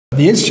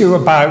the issue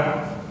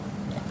about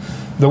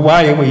the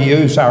way we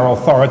use our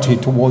authority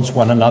towards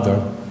one another,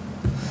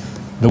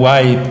 the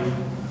way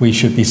we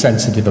should be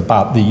sensitive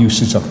about the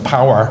uses of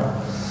power,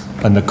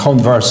 and the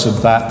converse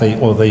of that,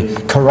 or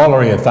the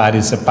corollary of that,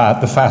 is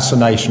about the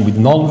fascination with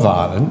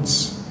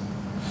non-violence,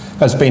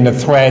 has been a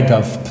thread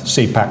of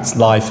CPAC's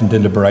life and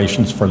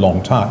deliberations for a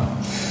long time.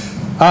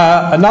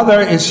 Another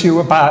issue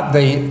about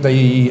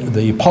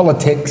the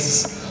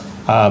politics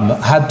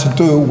had to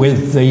do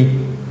with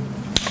the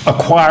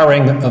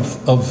acquiring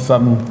of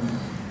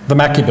the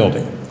Mackey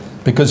building.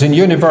 Because in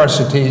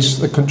universities,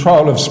 the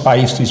control of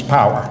space is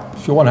power.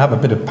 If you want to have a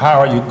bit of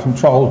power, you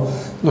control.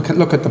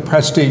 Look at the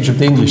prestige of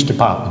the English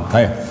department.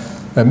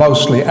 They're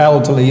mostly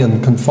elderly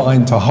and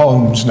confined to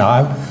homes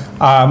now,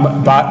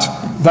 but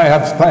they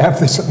have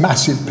this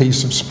massive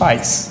piece of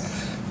space.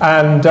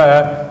 And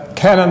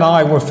Ken and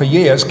I were for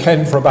years,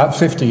 Ken for about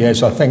 50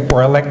 years, I think,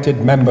 were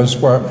elected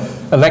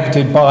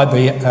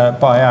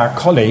by our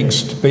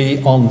colleagues to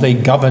be on the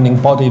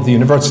governing body of the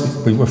university.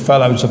 We were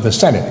fellows of the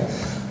Senate.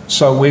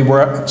 So we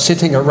were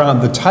sitting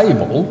around the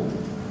table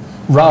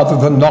rather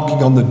than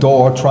knocking on the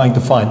door trying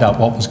to find out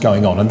what was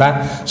going on. And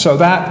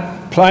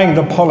that playing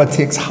the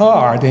politics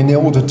hard in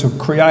order to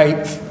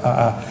create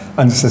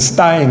and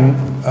sustain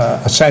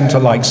a centre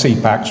like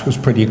CPAC's was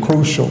pretty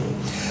crucial.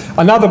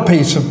 Another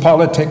piece of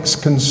politics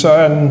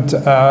concerned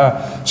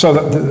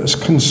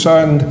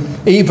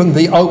even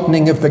the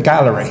opening of the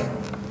gallery.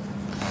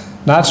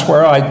 That's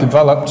where I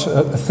developed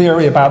a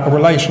theory about the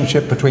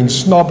relationship between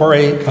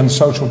snobbery and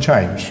social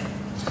change.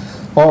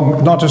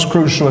 Or not as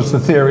crucial as the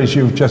theories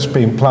you've just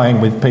been playing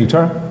with,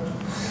 Peter.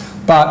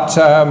 But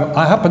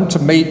I happened to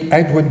meet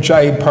Edward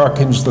J.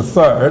 Perkins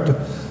III,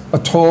 a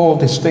tall,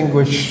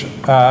 distinguished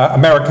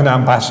American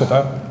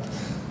ambassador,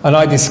 and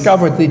I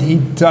discovered that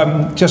he'd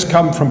just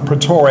come from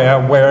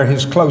Pretoria, where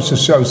his close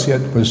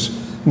associate was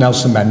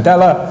Nelson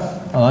Mandela,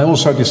 and I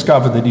also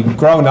discovered that he'd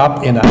grown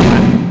up in a...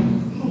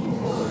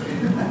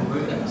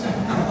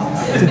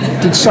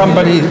 Did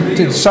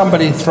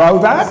somebody throw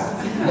that?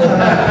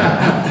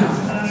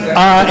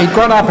 He'd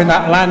grown up in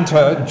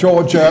Atlanta,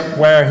 Georgia,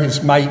 where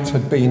his mate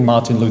had been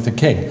Martin Luther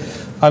King.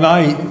 And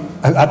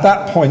at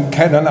that point,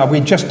 Ken and I,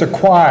 we just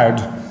acquired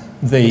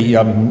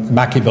the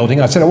Mackey building.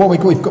 I said, oh, well,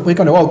 we're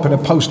going to open a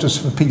Posters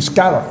for Peace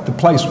gallery. The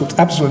place was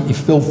absolutely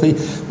filthy.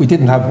 We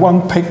didn't have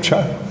one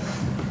picture.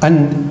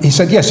 And he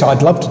said, yes,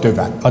 I'd love to do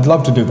that. I'd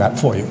love to do that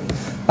for you.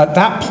 At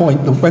that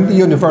point, when the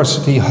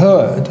university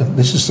heard,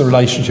 this is the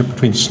relationship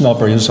between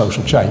snobbery and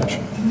social change,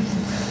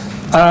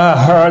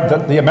 heard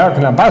that the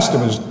American ambassador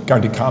was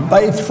going to come,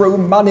 they threw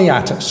money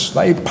at us.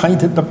 They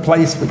painted the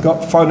place, we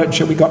got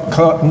furniture, we got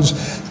curtains.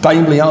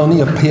 Dame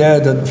Leone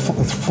appeared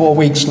 4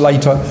 weeks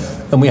later,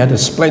 and we had a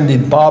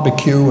splendid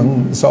barbecue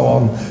and so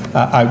on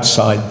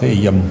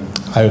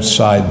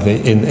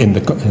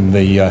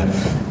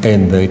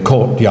in the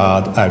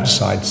courtyard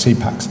outside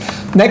CPAC's.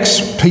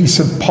 Next piece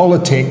of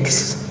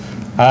politics,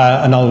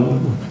 and I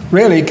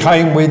really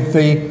came with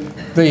the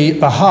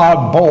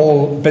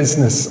hardball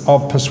business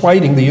of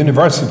persuading the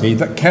university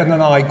that Ken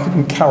and I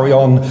couldn't carry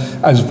on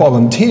as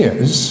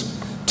volunteers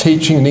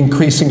teaching an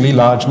increasingly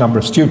large number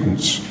of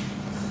students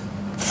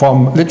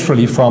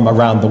literally from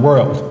around the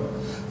world.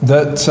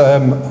 That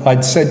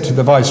I'd said to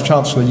the Vice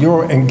Chancellor,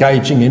 you're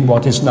engaging in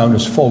what is known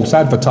as false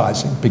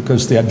advertising,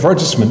 because the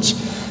advertisements,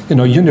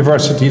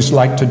 universities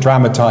like to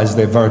dramatize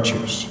their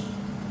virtues.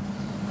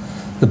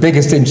 The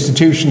biggest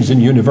institutions in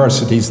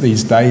universities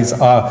these days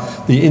are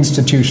the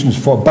institutions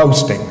for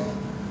boasting.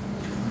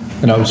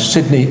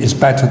 Sydney is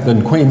better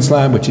than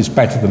Queensland, which is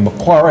better than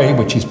Macquarie,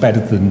 which is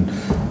better than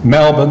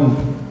Melbourne,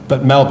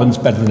 but Melbourne's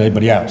better than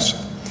anybody else.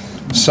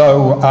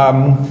 So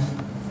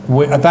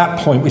at that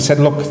point we said,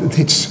 look,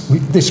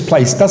 this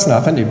place doesn't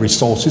have any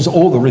resources.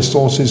 All the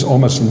resources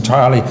almost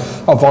entirely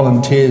are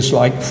volunteers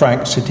like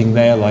Frank sitting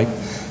there, like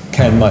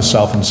Ken,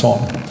 myself, and so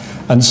on.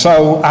 And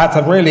so at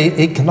a really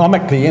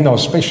economically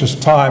inauspicious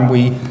time,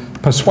 we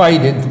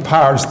persuaded the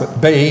powers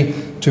that be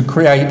to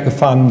create the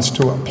funds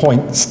to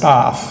appoint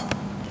staff.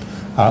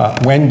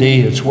 Wendy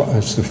is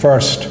the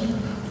first,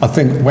 I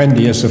think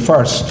Wendy is the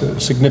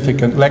first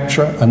significant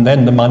lecturer, and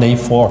then the money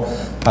for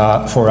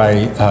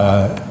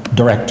a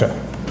director.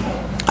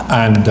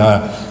 And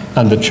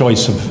the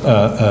choice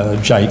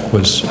of Jake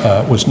was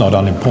not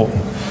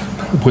unimportant,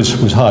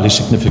 was highly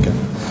significant.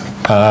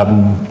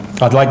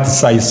 I'd like to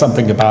say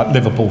something about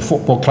Liverpool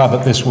Football Club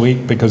at this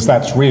week, because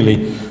that's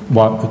really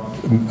what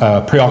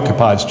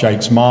preoccupies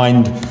Jake's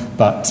mind,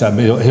 but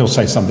he'll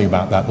say something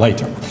about that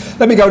later.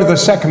 Let me go to the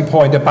second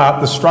point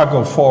about the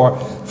struggle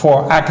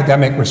for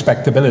academic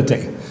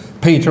respectability.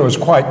 Peter has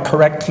quite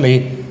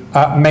correctly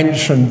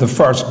mentioned the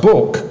first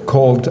book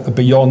called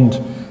Beyond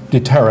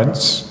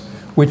Deterrence,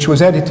 which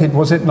was edited,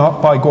 was it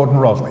not, by Gordon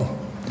Rodley.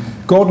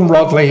 Gordon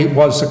Rodley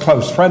was a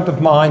close friend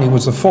of mine. He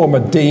was the former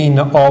dean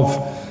of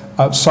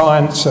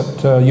science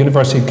at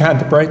University of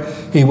Canterbury.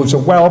 He was a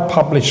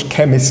well-published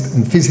chemist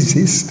and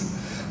physicist,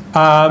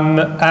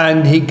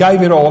 and he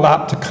gave it all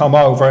up to come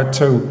over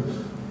to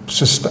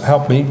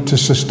help me to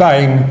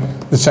sustain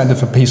the Centre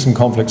for Peace and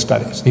Conflict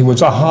Studies. He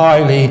was a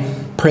highly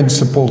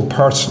principled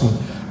person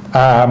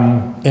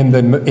in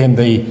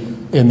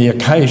the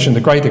occasion,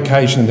 the great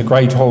occasion in the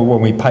Great Hall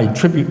when we paid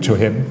tribute to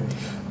him.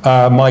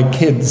 My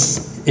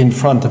kids, in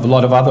front of a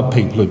lot of other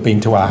people who'd been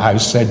to our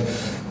house, said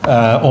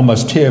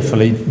almost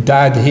tearfully,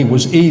 "Dad, he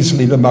was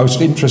easily the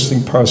most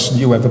interesting person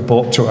you ever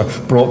brought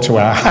to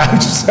our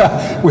house,"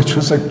 which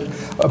was a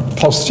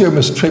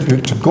posthumous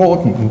tribute to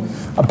Gordon,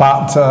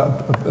 but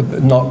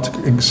not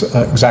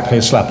exactly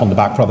a slap on the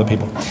back for other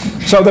people.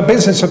 So the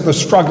business of the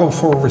struggle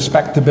for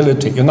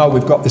respectability, you know,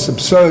 we've got this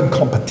absurd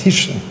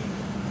competition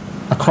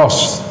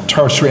across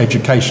tertiary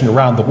education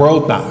around the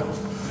world now,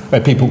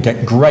 where people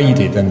get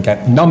graded and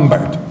get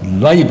numbered,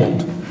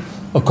 labelled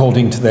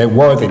according to their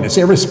worthiness,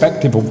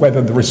 irrespective of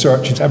whether the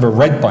research is ever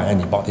read by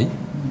anybody.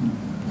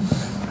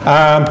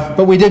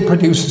 But we did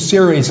produce a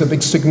series of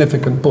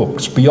significant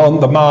books,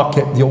 Beyond the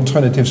Market, The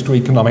Alternatives to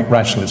Economic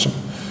Rationalism,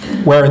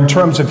 where in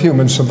terms of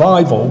human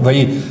survival,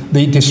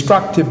 the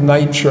destructive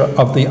nature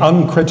of the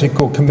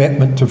uncritical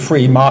commitment to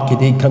free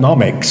market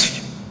economics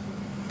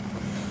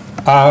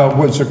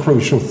was a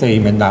crucial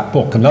theme in that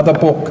book. Another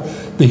book,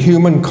 The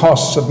Human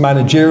Costs of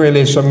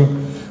Managerialism,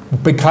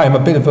 became a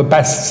bit of a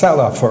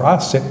bestseller for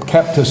us. It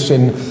kept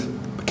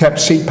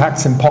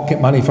CPACs in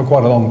pocket money for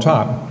quite a long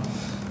time.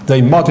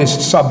 The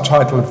modest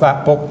subtitle of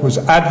that book was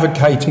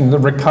Advocating the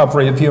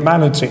Recovery of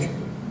Humanity.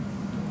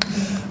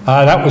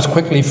 That was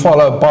quickly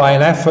followed by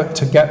an effort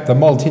to get the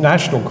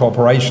multinational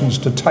corporations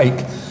to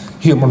take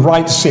human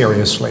rights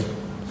seriously,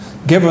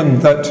 given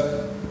that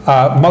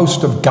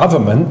most of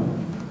government,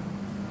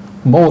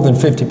 more than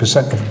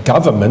 50% of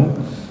government,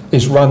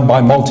 is run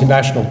by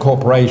multinational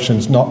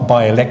corporations, not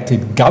by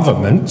elected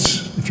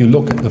governments. If you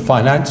look at the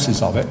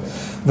finances of it,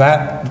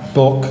 that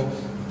book,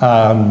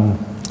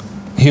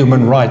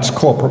 Human Rights,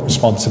 Corporate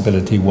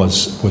Responsibility,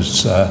 was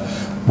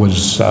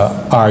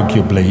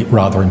arguably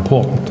rather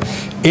important.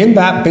 In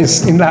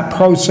that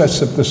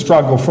process of the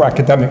struggle for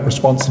academic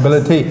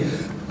responsibility,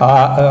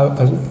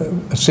 a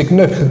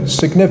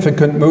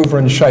significant mover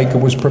and shaker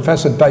was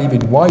Professor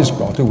David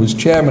Weisbrot, who was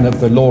chairman of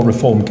the Law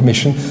Reform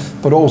Commission,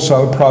 but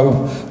also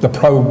the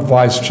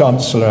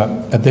pro-vice-chancellor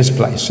at this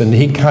place. And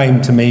he came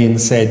to me and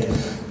said,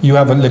 "You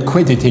have a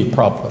liquidity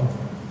problem,"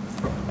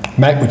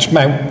 which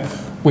meant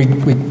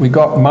we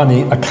got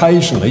money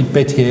occasionally,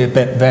 bit here,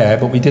 bit there,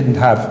 but we didn't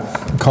have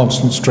a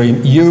constant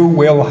stream. You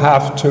will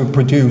have to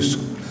produce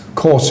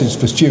courses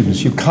for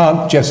students. You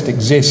can't just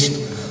exist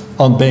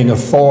on being a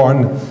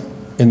thorn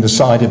in the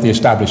side of the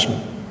establishment,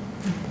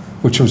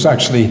 which was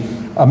actually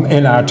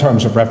in our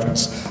terms of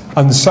reference.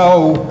 And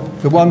so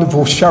the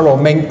wonderful Cheryl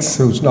Minks,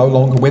 who's no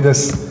longer with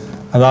us,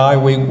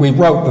 and we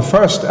wrote the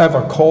first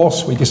ever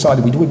course. We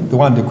decided we wouldn't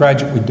do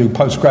undergraduate, we'd do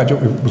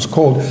postgraduate. It was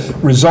called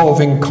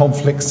Resolving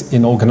Conflicts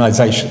in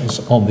Organizations,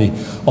 on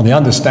the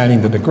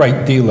understanding that a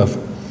great deal of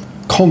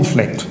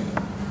conflict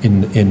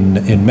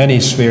in many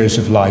spheres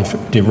of life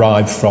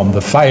derived from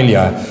the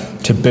failure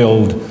to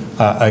build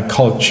a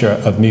culture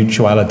of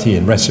mutuality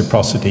and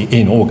reciprocity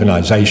in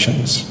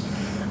organizations.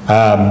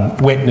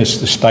 Witness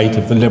the state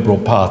of the Liberal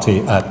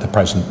Party at the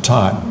present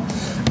time.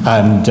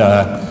 And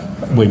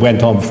we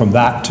went on from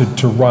that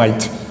to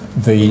write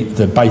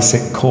the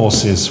basic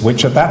courses,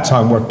 which at that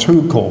time were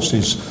 2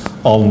 courses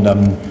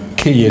on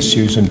key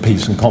issues in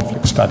peace and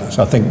conflict studies.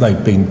 I think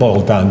they've been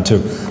boiled down to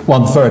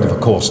 1/3 of a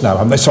course now.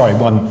 Sorry,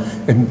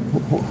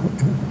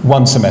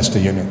 one semester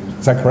unit.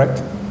 Is that correct?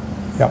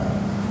 Yeah.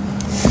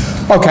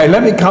 Okay,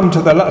 let me come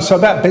to so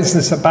that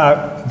business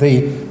about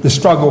the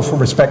struggle for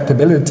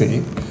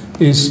respectability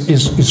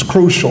is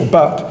crucial,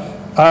 but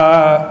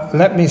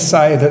let me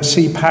say that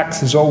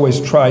CPACS has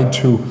always tried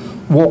to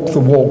walk the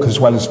walk as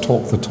well as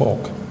talk the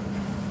talk.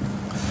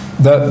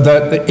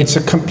 It's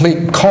a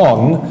complete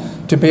con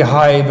to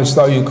behave as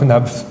though you can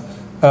have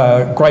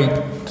great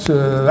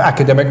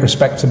academic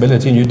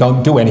respectability and you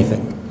don't do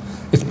anything.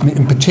 It's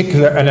in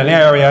particular in an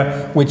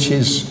area which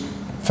is,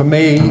 for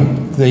me,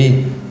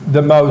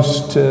 the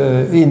most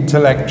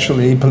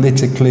intellectually,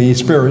 politically,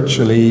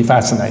 spiritually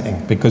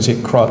fascinating, because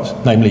it crosses,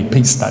 namely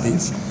peace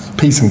studies,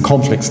 peace and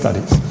conflict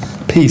studies,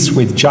 peace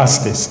with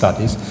justice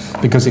studies,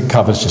 because it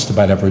covers just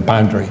about every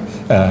boundary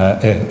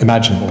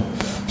imaginable.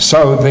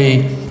 So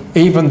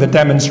even the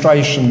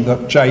demonstration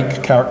that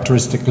Jake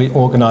characteristically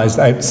organised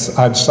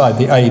outside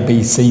the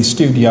ABC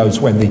studios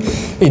when the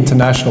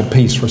International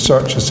Peace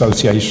Research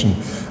Association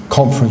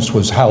conference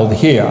was held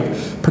here,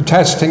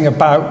 protesting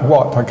about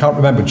what? I can't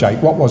remember,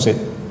 Jake. What was it?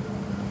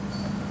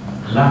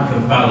 Lack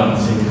of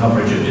balance in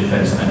coverage of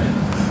defence spending.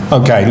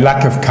 Okay,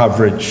 lack of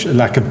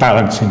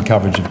balance in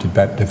coverage of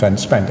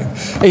defence spending.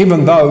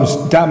 Even those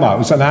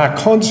demos and our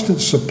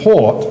constant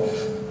support,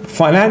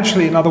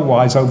 financially and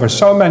otherwise, over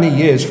so many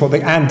years for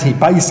the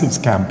anti-bases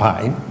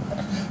campaign,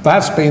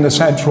 that's been a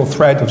central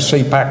thread of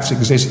CPAC's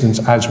existence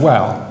as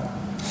well.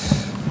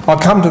 I'll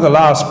come to the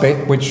last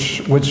bit,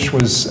 which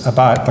was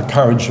about the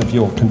courage of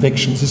your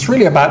convictions. It's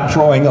really about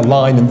drawing a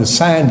line in the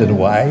sand in a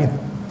way,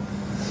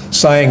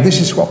 saying this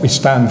is what we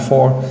stand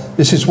for,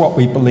 this is what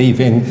we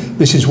believe in,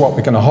 this is what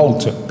we're going to hold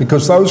to,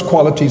 because those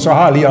qualities are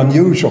highly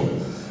unusual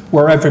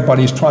where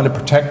everybody's trying to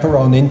protect their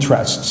own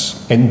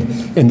interests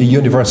in the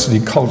university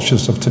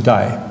cultures of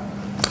today.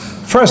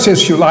 First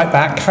issue like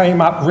that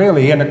came up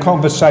really in a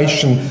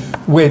conversation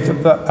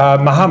with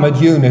Muhammad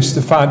Yunus,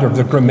 the founder of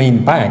the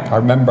Grameen Bank. I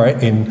remember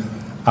in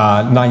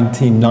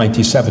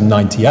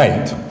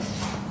 1997-98,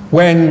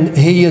 when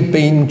he had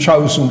been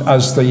chosen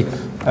as the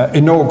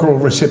inaugural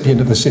recipient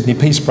of the Sydney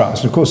Peace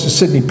Prize. And of course, the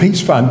Sydney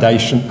Peace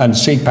Foundation and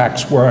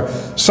CPACs were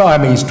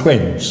Siamese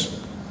twins,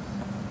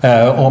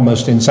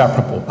 almost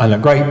inseparable, and a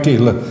great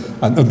deal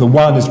of, and the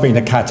one has been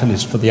a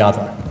catalyst for the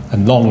other,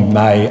 and long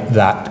may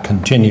that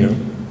continue.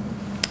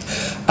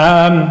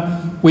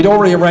 We'd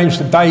already arranged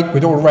the date,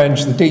 we'd already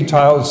arranged the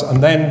details,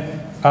 and then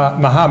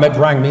Mohammed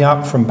rang me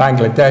up from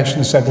Bangladesh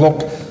and said,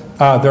 look,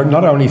 there are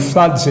not only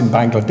floods in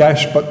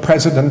Bangladesh, but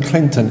President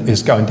Clinton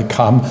is going to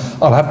come.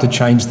 I'll have to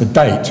change the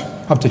date.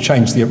 I'll have to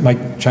change the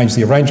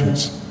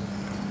arrangements.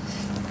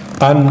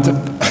 And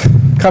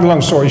cut a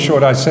long story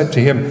short, I said to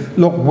him,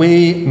 look,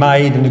 we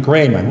made an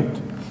agreement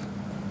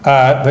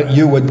that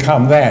you would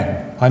come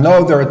then. I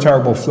know there are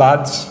terrible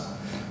floods,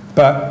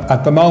 but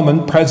at the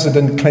moment,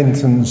 President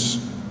Clinton's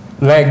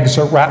legs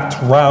are wrapped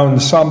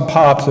around some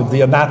part of the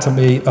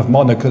anatomy of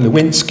Monica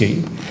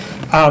Lewinsky,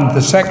 and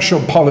the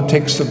sexual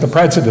politics of the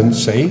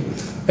presidency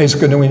is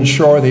going to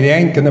ensure that he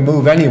ain't going to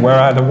move anywhere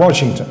out of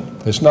Washington.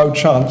 There's no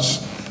chance,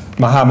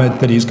 Mohammed,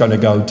 that he's going to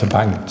go to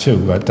Dhaka.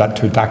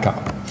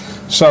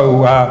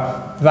 So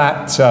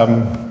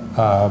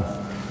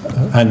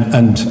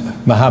and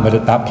Mohammed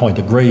at that point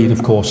agreed.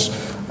 Of course,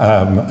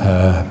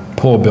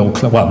 poor Bill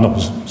Clinton, well, not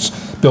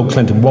Bill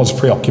Clinton was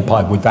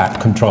preoccupied with that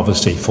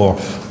controversy for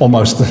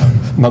almost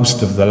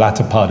most of the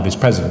latter part of his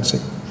presidency.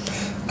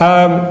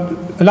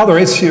 Another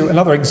issue,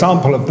 another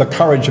example of the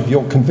courage of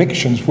your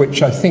convictions,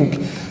 which I think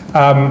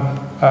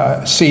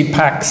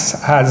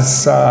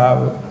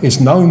CPACs is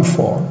known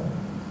for,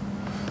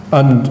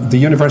 and the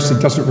university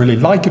doesn't really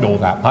like it all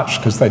that much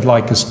because they'd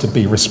like us to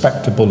be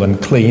respectable and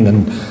clean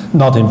and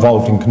not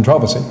involved in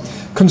controversy,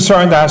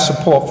 concerned our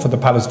support for the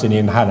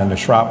Palestinian Hanan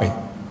Ashrawi.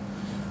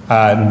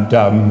 And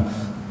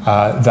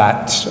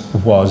that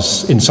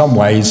was, in some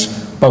ways,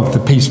 both the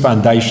Peace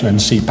Foundation and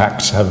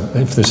CPACs have,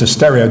 if there's a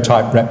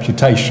stereotype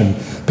reputation,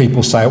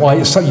 people say, well,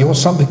 you're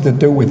something to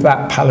do with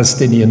that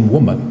Palestinian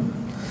woman.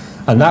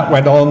 And that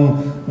went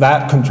on,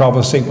 that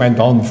controversy went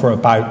on for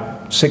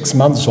about 6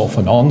 months off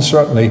and on,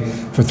 certainly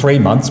for 3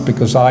 months,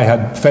 because I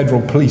had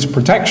federal police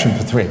protection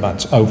for 3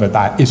 months over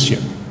that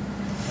issue.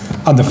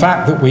 And the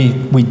fact that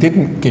we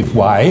didn't give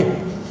way,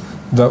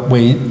 that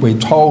we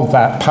told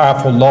that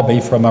powerful lobby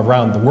from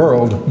around the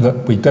world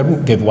that we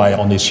didn't give way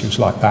on issues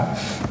like that,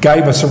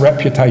 gave us a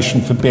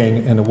reputation for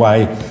being, in a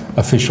way,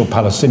 official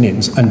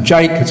Palestinians. And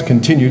Jake has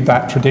continued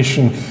that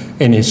tradition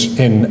in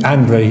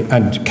Andre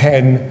and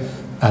Ken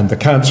and the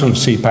Council of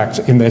CPACs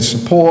in their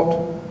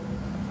support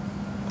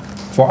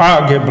for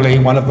arguably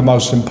one of the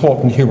most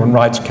important human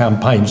rights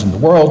campaigns in the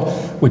world,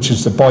 which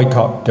is the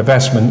boycott,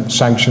 divestment,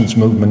 sanctions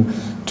movement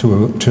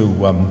to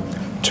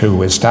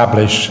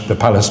establish the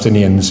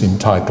Palestinians'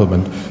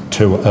 entitlement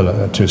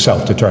to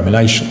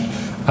self-determination.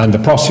 And the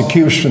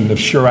prosecution of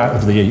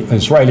the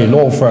Israeli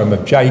law firm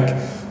of Jake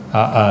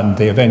and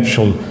the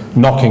eventual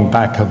knocking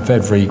back of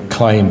every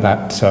claim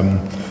that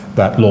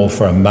that law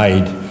firm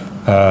made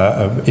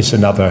is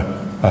another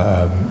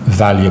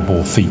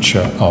valuable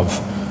feature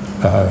of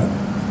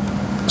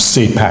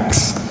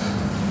CPAC's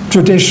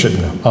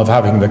tradition of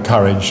having the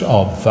courage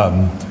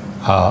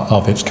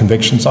of its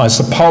convictions. I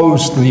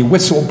suppose the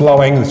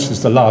whistleblowing, this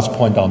is the last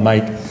point I'll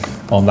make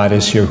on that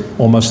issue,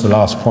 almost the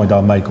last point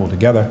I'll make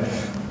altogether.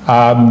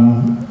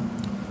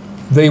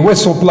 The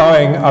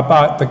whistleblowing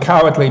about the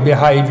cowardly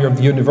behavior of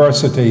the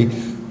university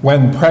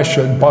when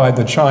pressured by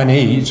the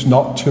Chinese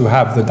not to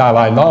have the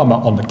Dalai Lama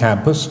on the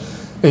campus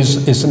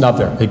is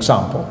another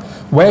example.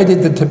 Where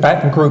did the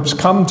Tibetan groups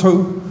come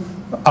to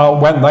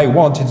when they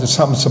wanted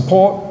some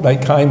support? They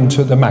came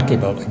to the Mackey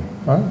building,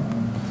 right?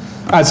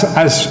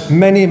 As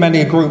many,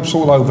 many groups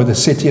all over the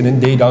city and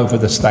indeed over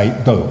the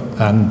state do.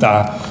 And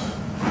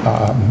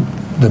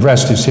the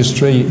rest is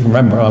history.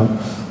 Remember, I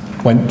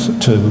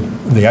went to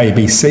the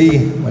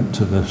ABC, went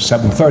to the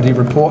 7:30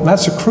 report, and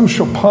that's a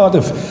crucial part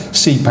of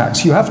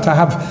CPACs. You have to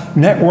have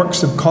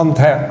networks of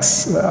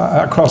contacts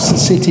across the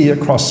city,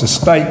 across the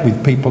state,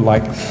 with people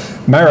like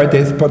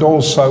Meredith, but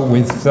also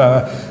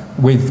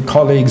with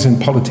colleagues in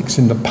politics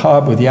in the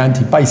pub, with the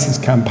anti-basis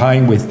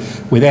campaign, with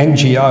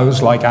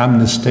NGOs like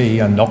Amnesty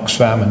and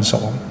Oxfam and so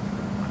on.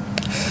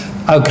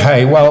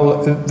 Okay,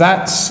 well,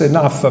 that's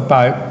enough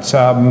about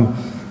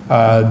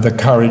the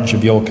courage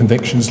of your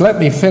convictions. Let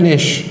me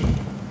finish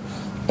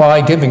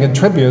by giving a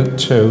tribute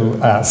to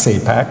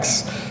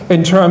CPACs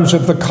in terms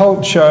of the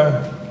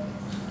culture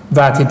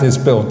that it has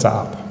built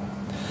up.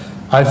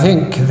 I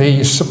think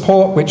the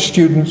support which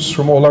students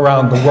from all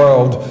around the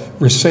world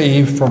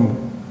receive from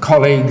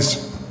colleagues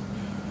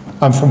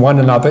and from one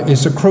another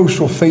is a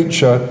crucial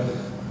feature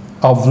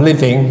of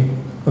living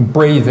and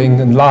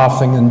breathing and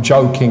laughing and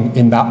joking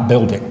in that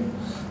building.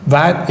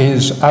 That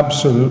is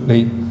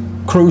absolutely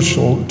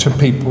crucial to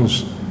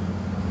people's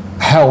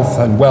health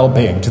and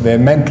well-being, to their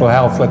mental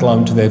health, let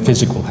alone to their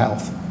physical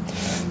health.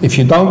 If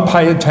you don't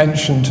pay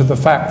attention to the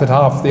fact that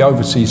half the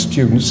overseas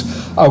students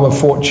owe a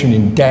fortune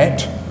in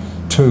debt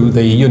to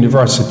the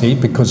university,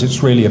 because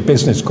it's really a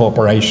business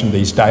corporation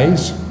these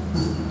days,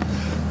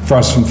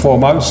 first and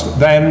foremost,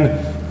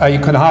 then you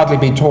can hardly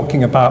be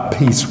talking about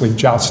peace with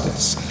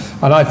justice.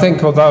 And I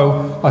think,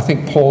 although I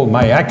think Paul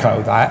may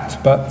echo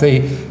that, but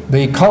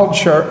the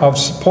culture of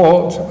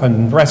support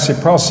and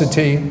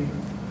reciprocity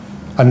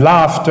and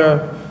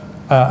laughter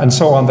and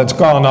so on that's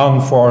gone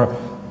on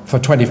for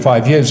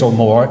 25 years or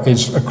more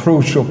is a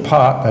crucial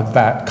part of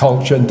that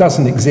culture and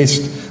doesn't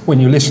exist when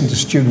you listen to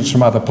students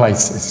from other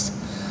places.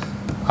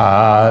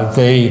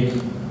 The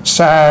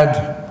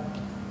sad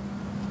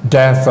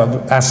death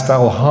of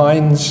Estelle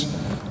Hines,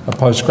 a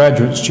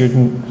postgraduate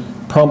student,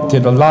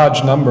 prompted a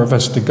large number of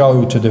us to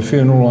go to the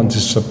funeral and to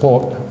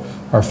support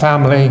her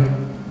family,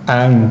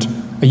 and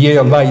a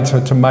year later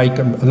to make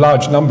a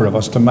large number of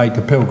us to make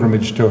a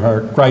pilgrimage to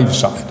her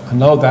graveside. I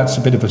know that's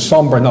a bit of a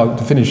somber note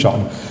to finish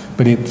on,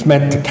 but it's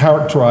meant to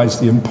characterize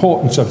the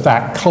importance of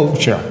that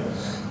culture.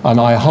 And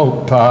I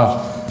hope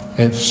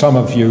if some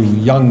of you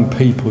young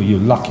people, you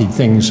lucky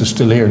things, are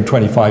still here in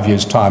 25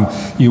 years' time,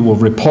 you will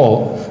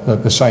report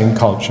that the same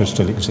culture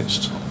still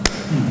exists.